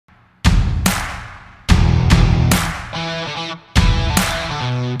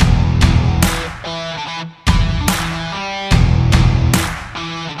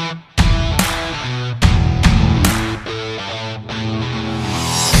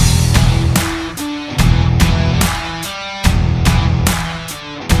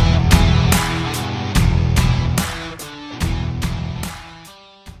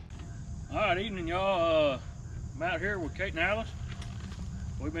here with Kate and Alice.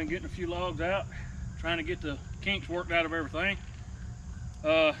 We've been getting a few logs out, trying to get the kinks worked out of everything.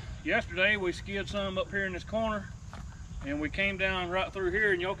 Yesterday we skid some up here in this corner, and we came down right through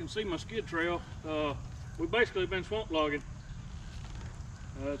here, and y'all can see my skid trail. We've basically been swamp logging.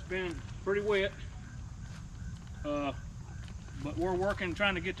 It's been pretty wet, but we're working,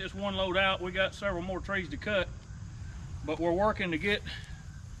 trying to get this one load out. We got several more trees to cut, but we're working to get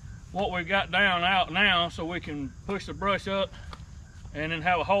what we got down out now so we can push the brush up and then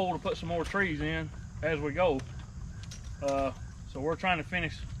have a hole to put some more trees in as we go. So we're trying to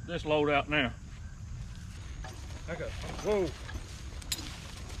finish this load out now. Okay. Whoa.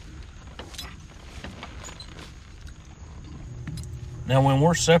 Now when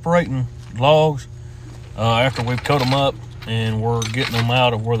we're separating logs, after we've cut them up and we're getting them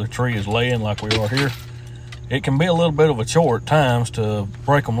out of where the tree is laying like we are here, it can be a little bit of a chore at times to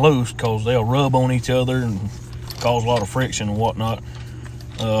break them loose because they'll rub on each other and cause a lot of friction and whatnot.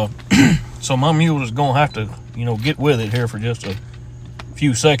 So my mule is gonna have to, you know, get with it here for just a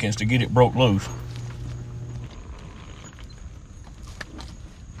few seconds to get it broke loose.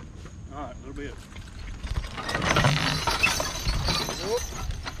 All right, a little bit.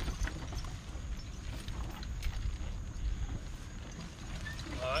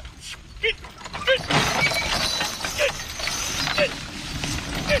 All right.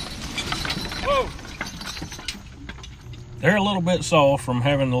 Whoa. They're a little bit soft from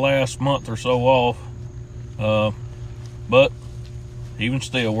having the last month or so off, but even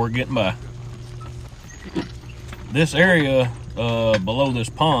still, we're getting by. This area below this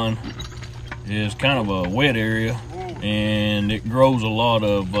pond is kind of a wet area, and it grows a lot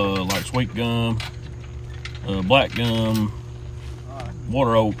of like sweet gum, black gum,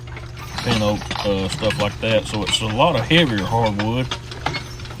 water oak, pin oak, stuff like that. So it's a lot of heavier hardwood.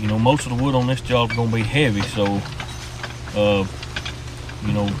 You know, most of the wood on this job is going to be heavy, so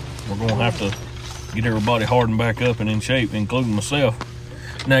you know, we're going to have to get everybody hardened back up and in shape, including myself.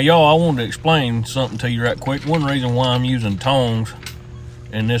 Now, y'all, I wanted to explain something to you right quick. One reason why I'm using tongs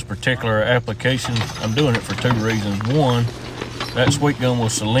in this particular application, I'm doing it for two reasons. One, that sweet gum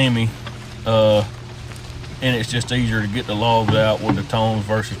was salami, and it's just easier to get the logs out with the tongs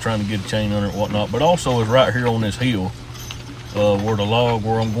versus trying to get a chain under it and whatnot. But also, it's right here on this hill where the log,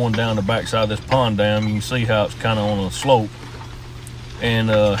 where I'm going down the backside of this pond dam, you can see how it's kind of on a slope. And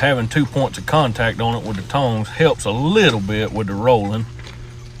having 2 points of contact on it with the tongs helps a little bit with the rolling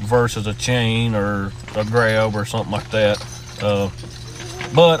versus a chain or a grab or something like that.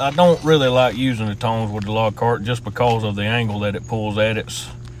 But I don't really like using the tongs with the log cart just because of the angle that it pulls at. It's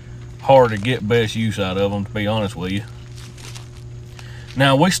hard to get best use out of them, to be honest with you.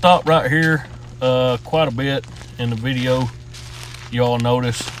 Now, we stopped right here quite a bit in the video, y'all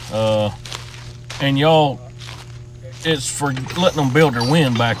notice, and y'all, it's for letting them build their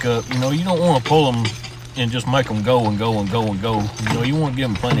wind back up. You know, you don't want to pull them and just make them go and go and go and go. You know, you want to give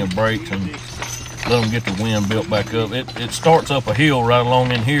them plenty of breaks and let them get the wind built back up. It starts up a hill right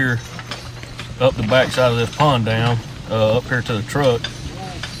along in here, up the backside of this pond down, up here to the truck,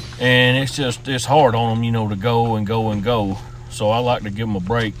 and it's hard on them, you know, to go and go and go. So I like to give them a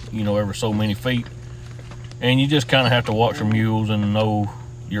break, you know, every so many feet. And you just kind of have to watch your mules and know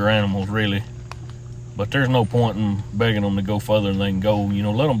your animals, really. But there's no point in begging them to go further than they can go. You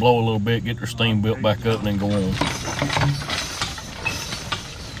know, let them blow a little bit, get their steam built back up, and then go on.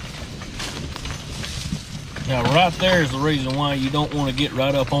 Now, right there is the reason why you don't want to get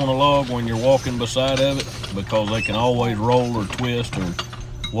right up on a log when you're walking beside of it, because they can always roll or twist or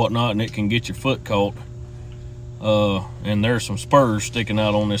whatnot, and it can get your foot caught. And there's some spurs sticking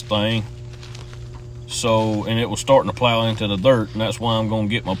out on this thing. So, and it was starting to plow into the dirt, and that's why I'm going to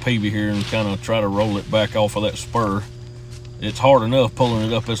get my peavy here and kind of try to roll it back off of that spur. It's hard enough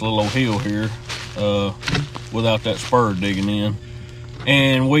pulling it up this little old hill here without that spur digging in.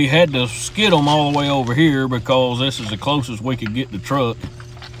 And we had to skid them all the way over here because this is the closest we could get the truck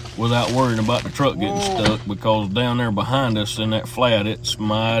without worrying about the truck getting stuck, because down there behind us in that flat, it's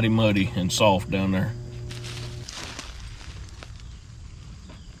mighty muddy and soft down there.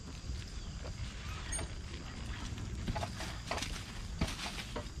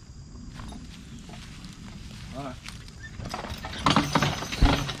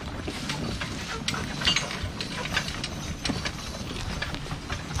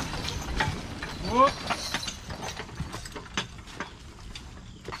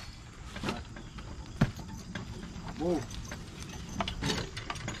 Whoa.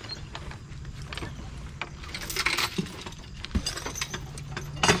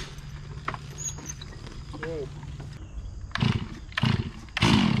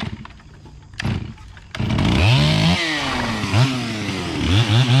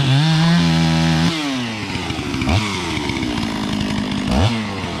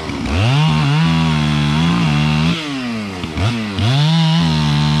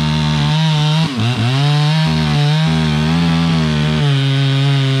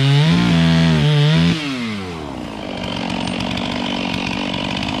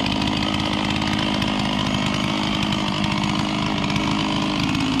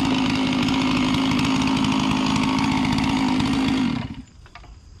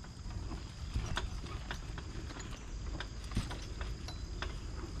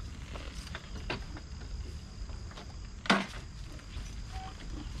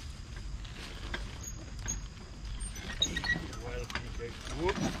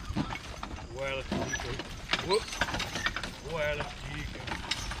 Whoop. Well, whoop. Well, you go.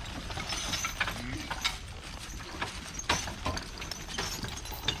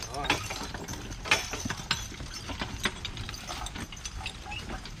 All right.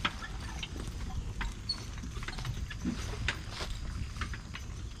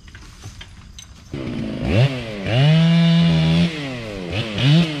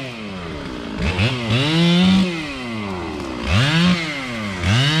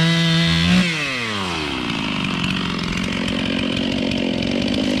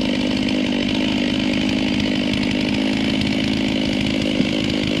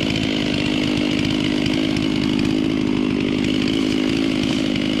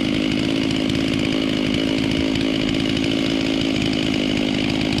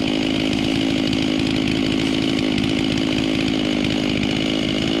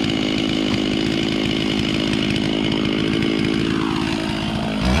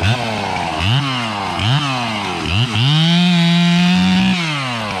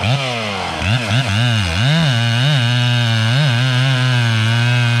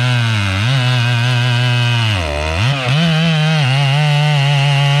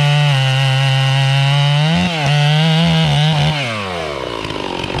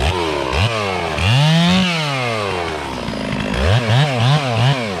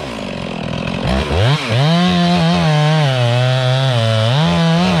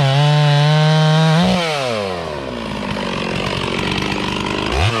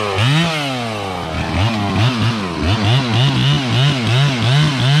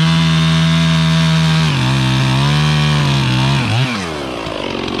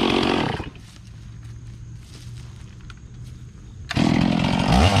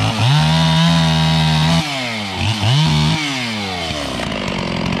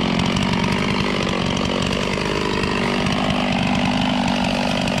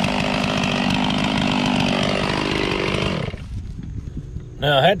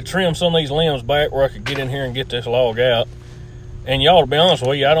 Now, I had to trim some of these limbs back where I could get in here and get this log out. And y'all, to be honest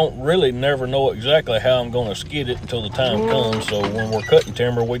with you, I don't really never know exactly how I'm going to skid it until the time comes. So when we're cutting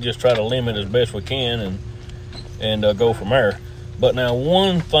timber, we just try to limb it as best we can and go from there. But now,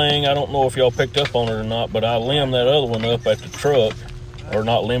 one thing, I don't know if y'all picked up on it or not, but I limbed that other one up at the truck. Or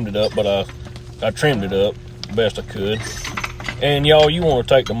not limbed it up, but I trimmed it up the best I could. And y'all, you want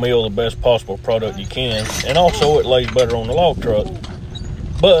to take the Mule the best possible product you can. And also, it lays better on the log truck.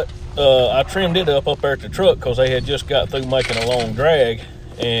 But I trimmed it up there at the truck because they had just got through making a long drag.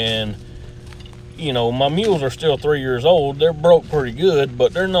 And, you know, my mules are still 3 years old. They're broke pretty good,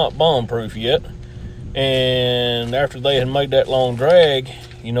 but they're not bomb-proof yet. And after they had made that long drag,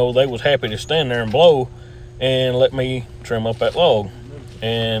 you know, they was happy to stand there and blow and let me trim up that log.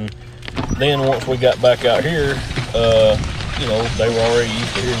 And then once we got back out here, you know, they were already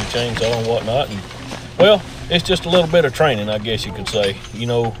used to hearing the chainsaw and whatnot. And, well, it's just a little bit of training, I guess you could say. You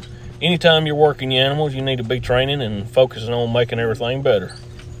know, anytime you're working your animals, you need to be training and focusing on making everything better.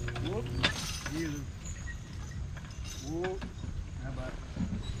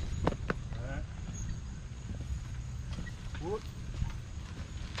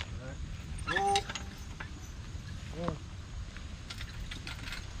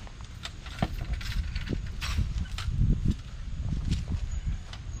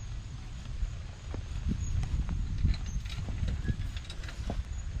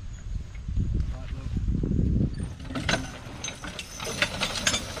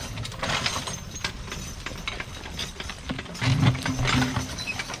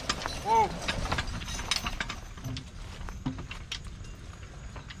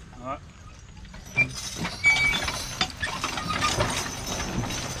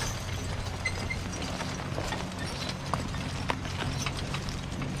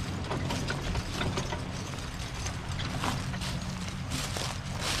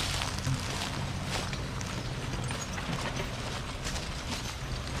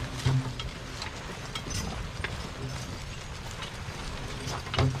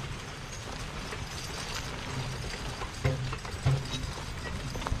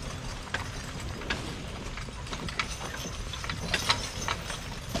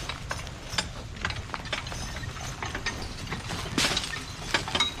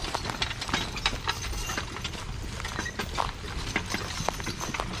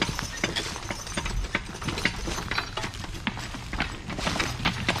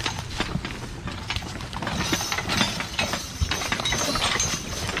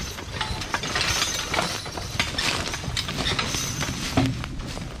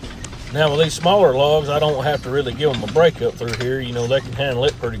 Now with these smaller logs, I don't have to really give them a break up through here. You know, they can handle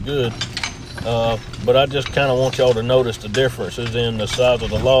it pretty good. But I just kind of want y'all to notice the differences in the size of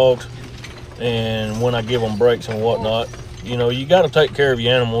the logs and when I give them breaks and whatnot. You know, you got to take care of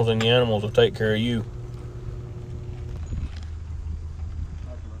your animals, and the animals will take care of you.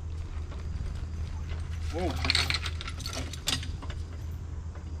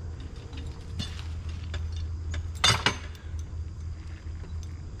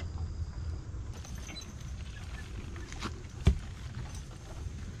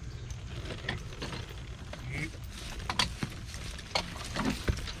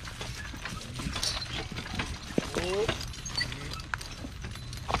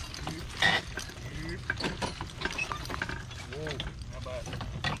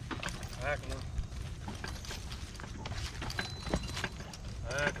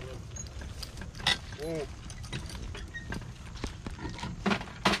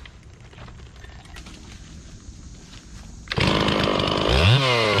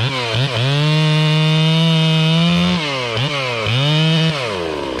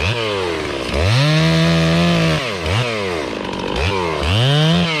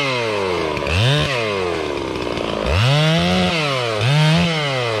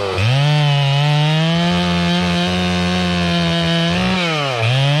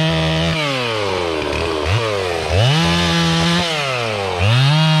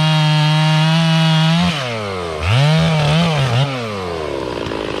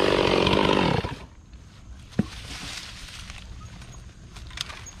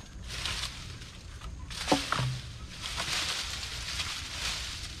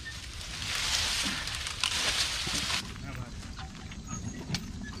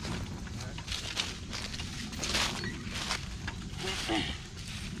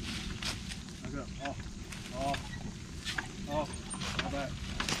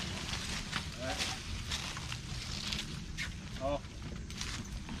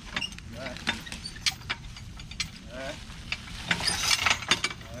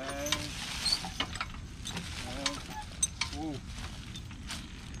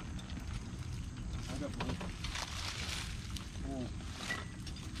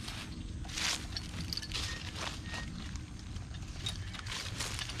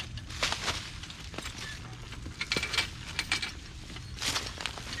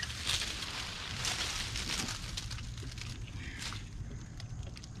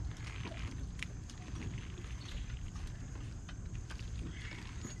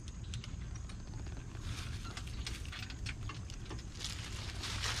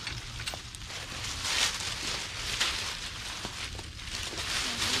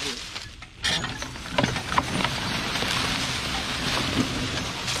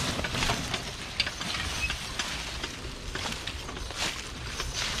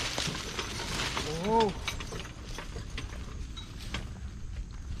 Whoa.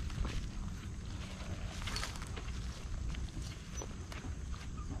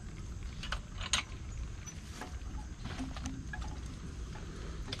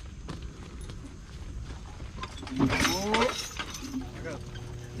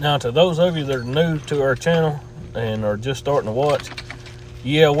 Now, to those of you that are new to our channel and are just starting to watch,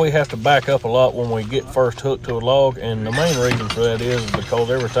 yeah, we have to back up a lot when we get first hooked to a log, and the main reason for that is because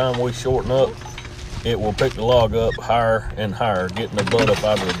every time we shorten up, it will pick the log up higher and higher, getting the butt up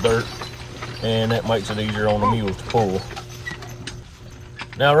out of the dirt, and that makes it easier on the mules to pull.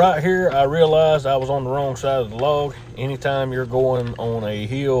 Now right here, I realized I was on the wrong side of the log. Anytime you're going on a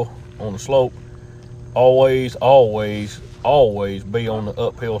hill, on the slope, always be on the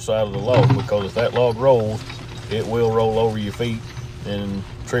uphill side of the log, because if that log rolls, it will roll over your feet and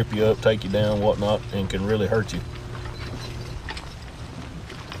trip you up, take you down, whatnot, and can really hurt you.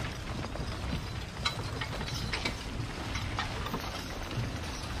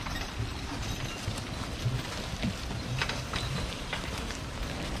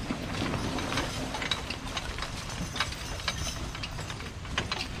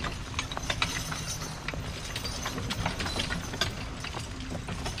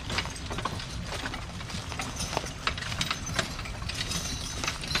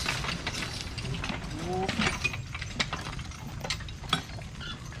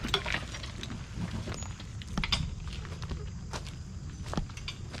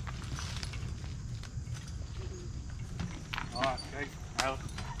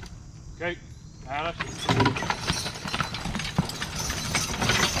 Okay, Alice.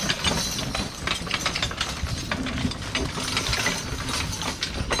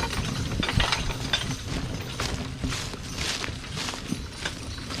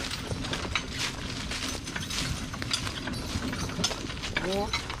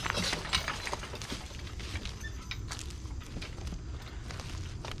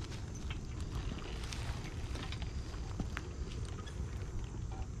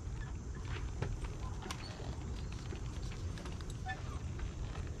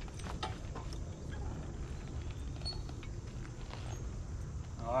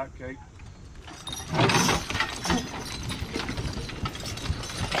 right, Kate.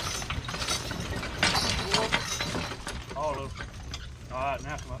 All of them. All right,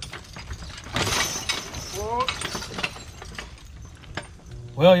 now come up. Whoa.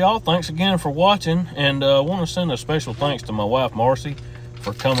 Well, y'all, thanks again for watching, and I want to send a special thanks to my wife, Marcy,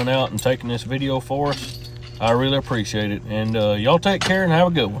 for coming out and taking this video for us. I really appreciate it, and y'all take care and have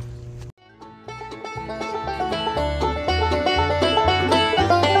a good one.